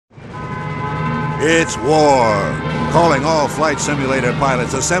It's war. Calling all flight simulator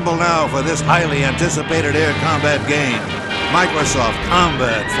pilots, assemble now for this highly anticipated air combat game, Microsoft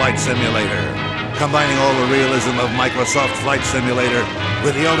Combat Flight Simulator. Combining all the realism of Microsoft Flight Simulator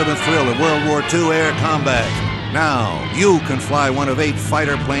with the ultimate thrill of World War II air combat. Now, you can fly one of 8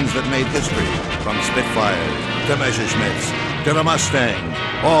 fighter planes that made history, from Spitfires to Messerschmitts to the Mustang,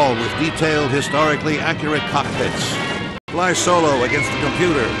 all with detailed, historically accurate cockpits. Fly solo against the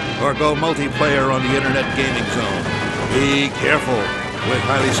computer, or go multiplayer on the internet gaming zone. Be careful. With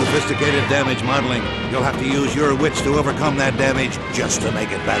highly sophisticated damage modeling, you'll have to use your wits to overcome that damage just to make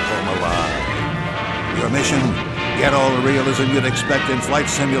it back home alive. Your mission? Get all the realism you'd expect in Flight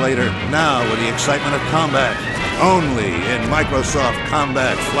Simulator, now with the excitement of combat. Only in Microsoft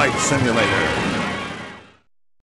Combat Flight Simulator.